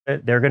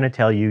They're going to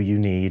tell you you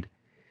need,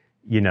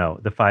 you know,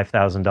 the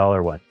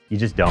 $5,000 one. You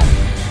just don't.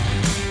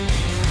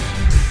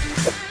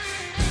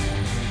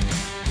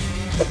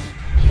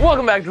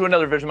 Welcome back to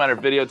another Vision Miner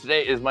video.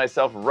 Today is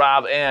myself,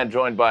 Rob, and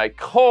joined by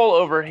Cole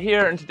over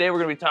here. And today we're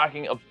going to be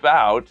talking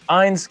about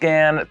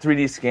Einscan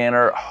 3D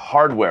scanner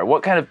hardware.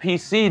 What kind of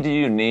PC do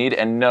you need?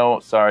 And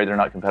no, sorry, they're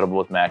not compatible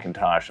with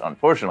Macintosh,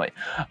 unfortunately.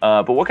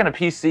 But what kind of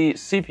PC,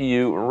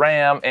 CPU,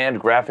 RAM, and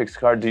graphics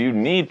card do you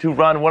need to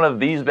run one of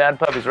these bad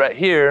puppies right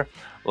here?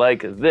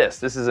 Like this.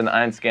 This is an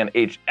Einscan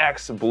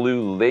HX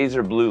blue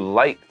laser blue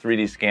light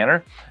 3D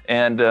scanner,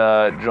 and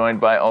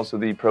joined by also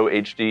the Pro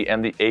HD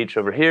and the H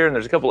over here, and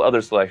there's a couple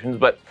other selections,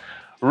 but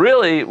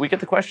really we get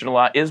the question a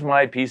lot, is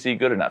my PC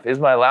good enough? Is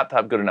my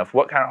laptop good enough?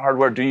 What kind of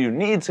hardware do you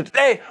need? So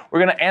today we're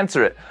gonna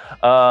answer it.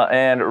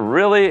 And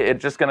really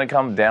it's just gonna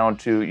come down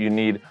to you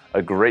need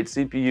a great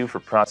CPU for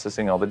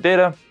processing all the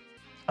data,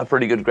 a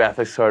pretty good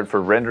graphics card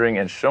for rendering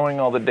and showing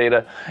all the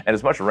data, and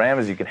as much RAM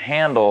as you can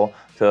handle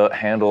to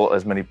handle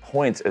as many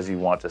points as you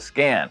want to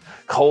scan.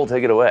 Cole,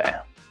 take it away.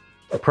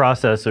 The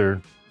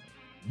processor,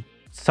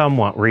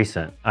 somewhat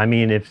recent. I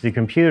mean, if the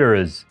computer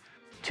is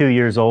 2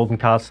 years old and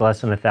costs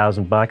less than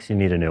 $1,000, you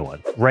need a new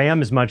one.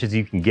 RAM as much as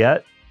you can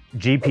get.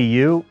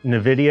 GPU,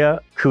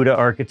 NVIDIA, CUDA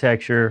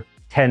architecture,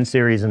 10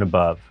 series and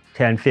above.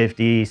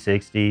 1050,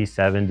 60,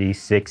 70,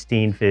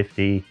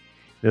 1650,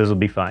 those will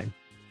be fine.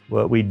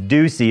 What we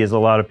do see is a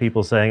lot of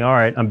people saying, all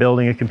right, I'm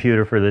building a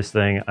computer for this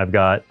thing. I've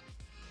got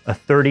a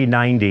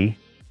 3090.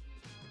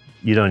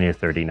 You don't need a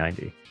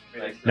 3090.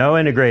 No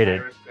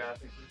integrated.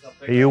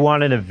 You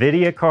want an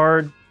NVIDIA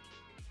card,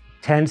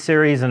 10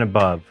 series and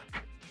above.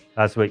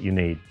 That's what you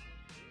need.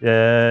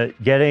 It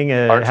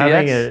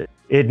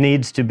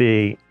needs to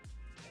be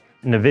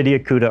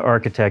NVIDIA CUDA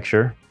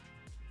architecture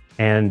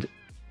and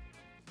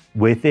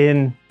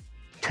within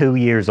 2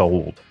 years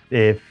old.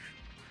 If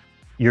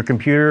your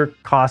computer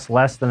costs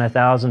less than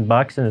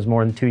 $1,000 and is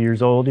more than 2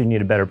 years old, you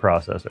need a better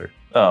processor.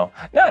 Oh,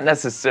 not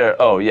necessarily.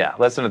 Oh yeah,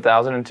 less than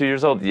 1,000 and 2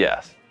 years old,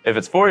 yes. If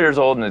it's 4 years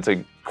old and it's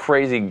a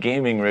crazy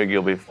gaming rig,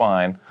 you'll be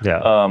fine.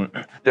 Yeah.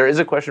 There is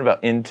a question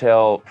about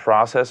Intel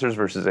processors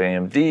versus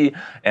AMD,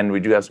 and we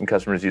do have some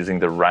customers using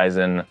the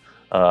Ryzen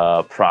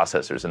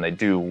processors, and they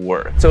do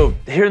work. So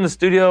here in the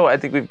studio, I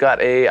think we've got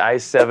a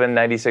i7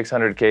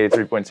 9600K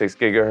 3.6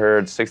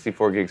 gigahertz,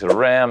 64 gigs of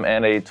RAM,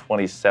 and a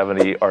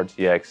 2070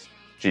 RTX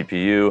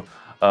GPU,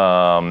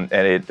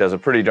 and it does a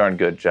pretty darn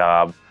good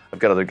job. I've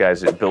got other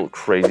guys that built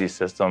crazy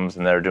systems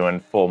and they're doing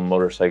full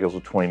motorcycles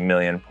with 20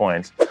 million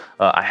points.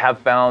 I have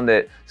found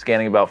that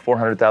scanning about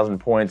 400,000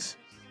 points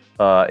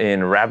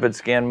in rapid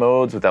scan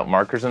modes without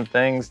markers and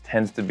things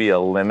tends to be a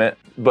limit,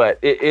 but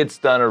it's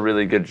done a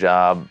really good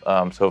job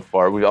so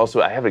far.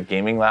 I have a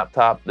gaming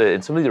laptop that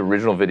in some of the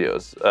original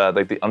videos,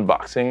 like the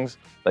unboxings,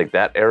 like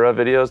that era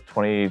videos,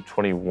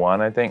 2021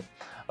 I think,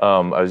 I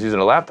was using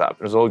a laptop.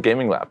 It was an old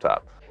gaming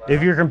laptop.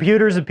 If your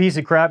computer's a piece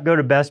of crap, go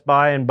to Best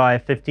Buy and buy a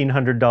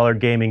 $1,500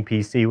 gaming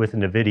PC with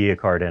an NVIDIA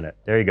card in it.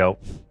 There you go.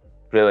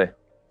 Really?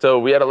 So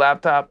we had a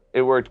laptop,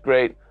 it worked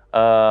great,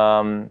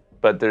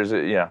 but it's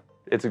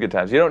a good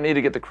time. So you don't need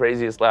to get the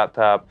craziest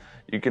laptop.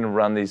 You can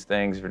run these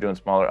things if you're doing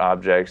smaller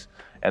objects,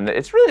 and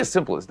it's really as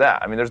simple as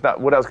that. I mean, there's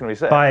not, what else can we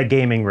say? Buy a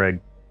gaming rig.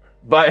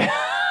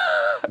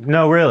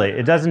 No, really,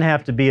 it doesn't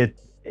have to be a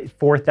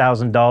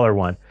 $4,000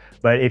 one.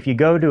 But if you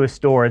go to a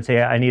store and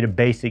say, I need a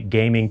basic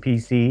gaming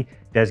PC,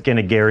 that's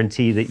gonna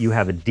guarantee that you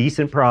have a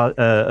decent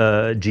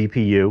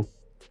GPU,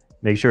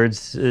 make sure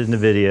it's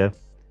NVIDIA,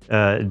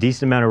 a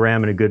decent amount of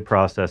RAM and a good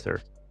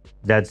processor.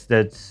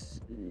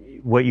 That's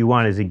what you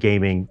want is a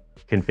gaming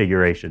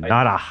configuration,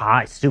 not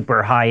a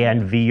super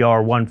high-end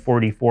VR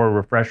 144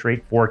 refresh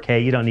rate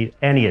 4K. You don't need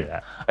any of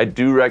that. I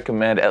do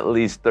recommend at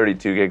least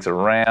 32 gigs of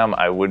RAM.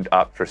 I would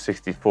opt for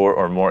 64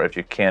 or more if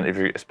you can,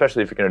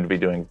 especially if you're going to be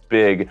doing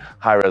big,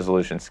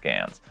 high-resolution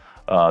scans.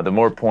 The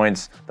more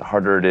points, the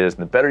harder it is,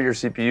 and the better your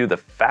CPU, the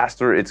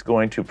faster it's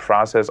going to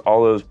process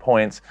all those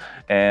points.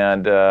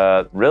 And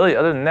really,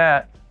 other than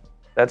that,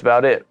 that's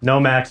about it. No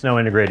Macs, no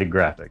integrated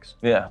graphics.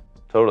 Yeah,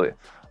 totally.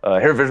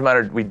 Here at Vision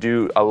Miner, we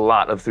do a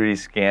lot of 3D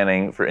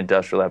scanning for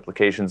industrial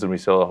applications, and we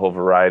sell a whole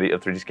variety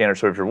of 3D scanners.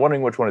 So if you're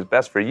wondering which one is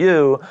best for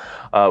you,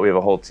 we have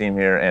a whole team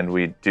here, and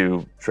we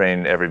do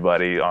train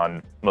everybody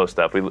on most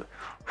stuff.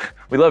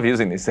 We love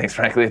using these things,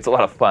 frankly. It's a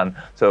lot of fun.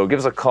 So give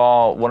us a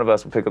call. One of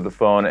us will pick up the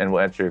phone and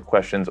we'll answer your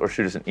questions, or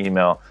shoot us an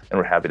email, and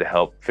we're happy to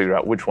help figure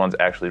out which one's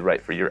actually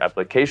right for your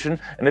application.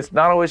 And it's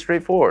not always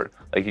straightforward.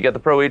 Like, you got the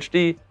Pro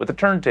HD with the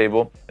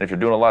turntable, and if you're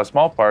doing a lot of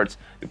small parts,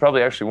 you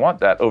probably actually want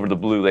that over the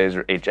blue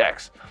laser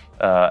HX.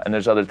 And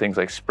there's other things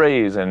like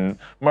sprays and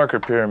marker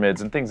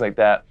pyramids and things like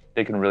that.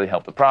 They can really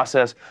help the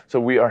process. So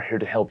we are here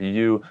to help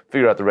you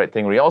figure out the right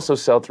thing. We also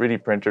sell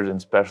 3D printers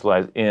and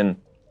specialize in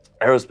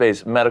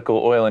aerospace, medical,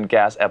 oil and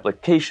gas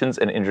applications,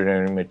 and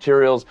engineering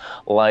materials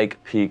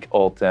like PEEK,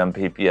 Ultem,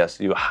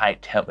 PPSU, high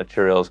temp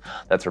materials.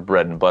 That's our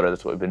bread and butter.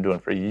 That's what we've been doing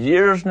for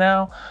years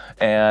now.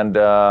 And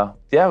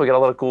yeah, we got a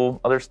lot of cool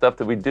other stuff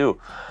that we do.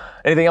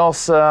 Anything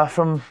else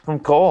from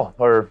Cole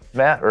or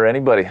Matt or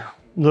anybody?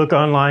 Look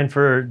online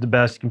for the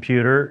best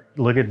computer,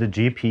 look at the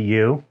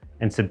GPU,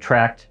 and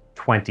subtract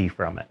 20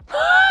 from it.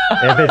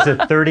 If it's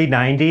a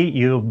 3090,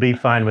 you'll be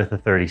fine with a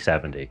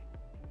 3070.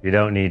 You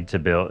don't need to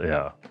build,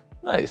 yeah.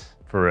 Nice.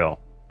 For real.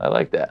 I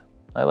like that.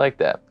 I like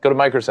that. Go to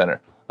Micro Center.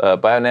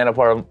 Buy a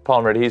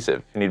nanopolymer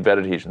adhesive if you need bed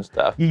adhesion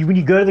stuff. When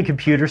you go to the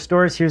computer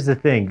stores, here's the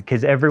thing,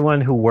 because everyone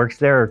who works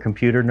there are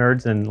computer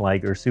nerds and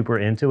like are super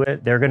into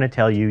it, they're gonna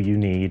tell you you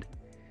need,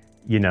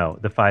 you know,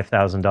 the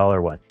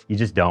 $5,000 one. You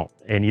just don't.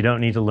 And you don't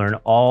need to learn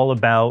all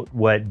about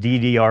what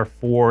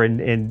DDR4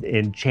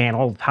 and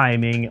channel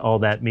timing, all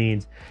that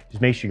means.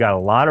 Just make sure you got a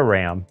lot of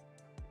RAM,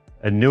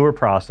 a newer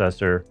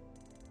processor,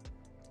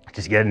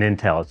 just get an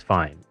Intel, it's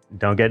fine.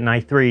 Don't get an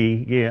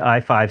i3,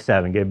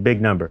 i5-7, get a big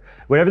number.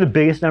 Whatever the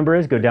biggest number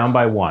is, go down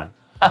by 1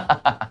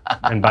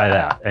 and buy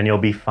that, and you'll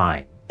be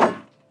fine.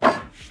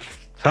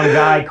 Some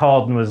guy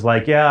called and was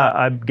like, yeah,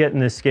 I'm getting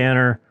this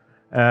scanner.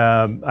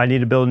 I need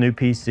to build a new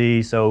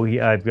PC, so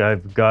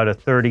I've got a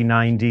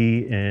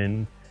 3090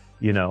 and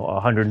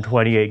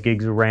 128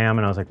 gigs of RAM,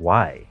 and I was like,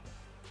 why?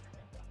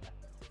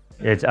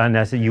 It's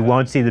unnecessary. You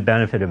won't see the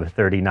benefit of a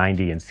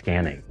 3090 in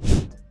scanning.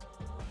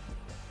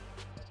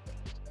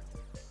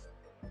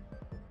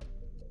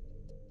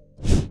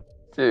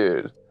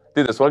 Dude,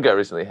 this one guy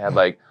recently had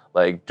like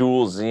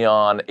dual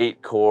Xeon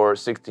 8-core,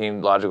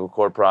 16 logical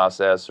core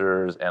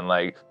processors, and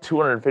like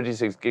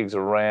 256 gigs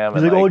of RAM.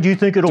 He's like, oh, do you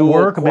think it'll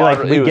work? I'll be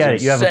like, we get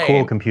it. You have a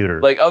cool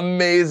computer. Like,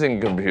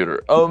 amazing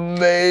computer.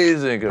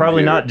 Amazing computer.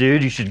 Probably not,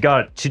 dude. You should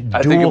got dual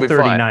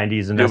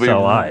 3090s and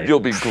SLI. You'll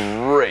be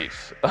great.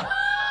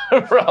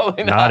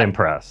 Probably not. Not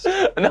impressed.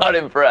 Not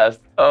impressed.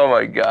 Oh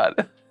my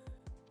God.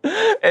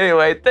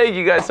 Anyway, thank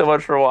you guys so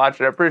much for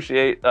watching. I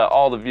appreciate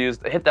all the views.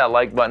 Hit that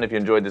like button if you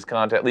enjoyed this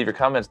content. Leave your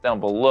comments down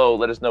below.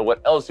 Let us know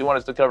what else you want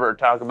us to cover or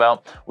talk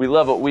about. We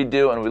love what we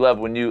do, and we love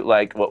when you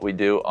like what we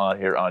do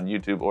here on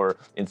YouTube or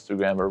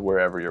Instagram or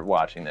wherever you're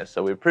watching this.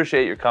 So we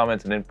appreciate your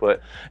comments and input,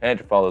 and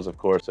your follows, of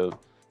course. So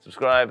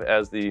subscribe,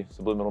 as the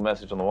subliminal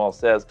message on the wall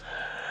says.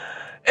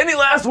 Any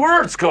last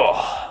words, Cole?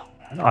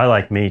 I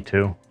like me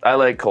too. I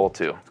like Cole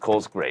too.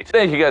 Cole's great.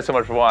 Thank you guys so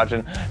much for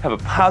watching. Have a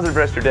positive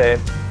rest of your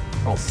day.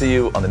 I'll see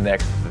you on the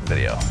next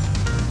video.